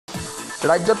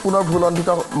ৰাজ্যত পুনৰ ভুলণ্ঠিত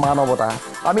মানৱতা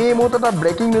আমি এই মুহূৰ্তত এটা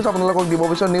ব্ৰেকিং নিউজ আপোনালোকক দিব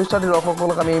বিচাৰোঁ নিউজ থাৰ্টি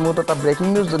দৰ্শকসকলক আমি এই মুহূৰ্তত এটা ব্ৰেকিং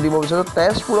নিউজ দিব বিচাৰোঁ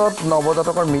তেজপুৰত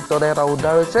নৱজাতকৰ মৃতদেহ এটা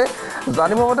উদ্ধাৰ হৈছে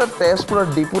জানিব মতে তেজপুৰৰ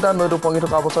ডিপুটা নৈত উপঙি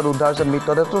থকা অৱস্থাত উদ্ধাৰ হৈছে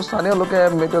মৃতদেহটো স্থানীয় লোকে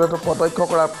মৃতদেহটো প্ৰত্যক্ষ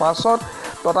কৰাৰ পাছত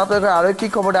ততাতৈয়াকৈ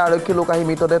আৰক্ষীক খবৰ দিয়ে আৰক্ষী লোক আহি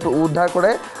মৃতদেহটো উদ্ধাৰ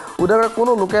কৰে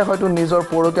কোনো লোকে হয়তো নিজৰ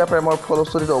পৰকীয়া প্ৰেমৰ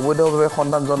ফলশ্ৰুতিত অবৈধভাৱে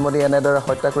সন্তান জন্ম দি এনেদৰে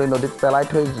হত্যা কৰি নদীত পেলাই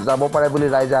থৈ যাব পাৰে বুলি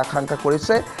ৰাইজে আশংকা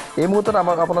কৰিছে এই মুহূৰ্তত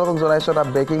আপোনালোকক জনাইছোঁ এটা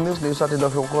ব্ৰেকিং নিউজ নিউজ থাৰ্টি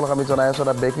দৰ্শকসকলক আমি জনাই আছোঁ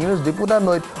এটা ব্ৰেকিং নিউজ ডিপুটা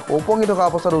নৈত উপঙি থকা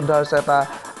অৱস্থাত উদ্ধাৰ হৈছে এটা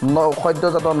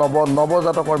সদ্যজাত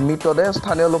নৱজাতকৰ মৃতদেহ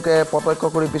স্থানীয় লোকে প্ৰত্যক্ষ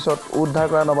কৰি পিছত উদ্ধাৰ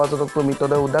কৰা নৱজাতকটোৰ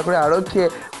মৃতদেহ উদ্ধাৰ কৰি আৰক্ষীয়ে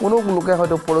কোনো লোকে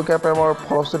হয়তো পৰকীয়া প্ৰেমৰ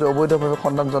ফলশ্ৰুতিত অবৈধভাৱে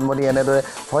সন্তান জন্ম দি এনেদৰে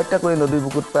হত্যা কৰি নদীৰ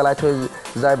বুকুত পেলাই থৈ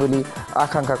যায় বুলি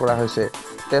আশংকা কৰা হৈছে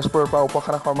তেজপুৰৰ পৰা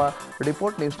উপখানা Sharma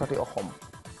report news thirty Assam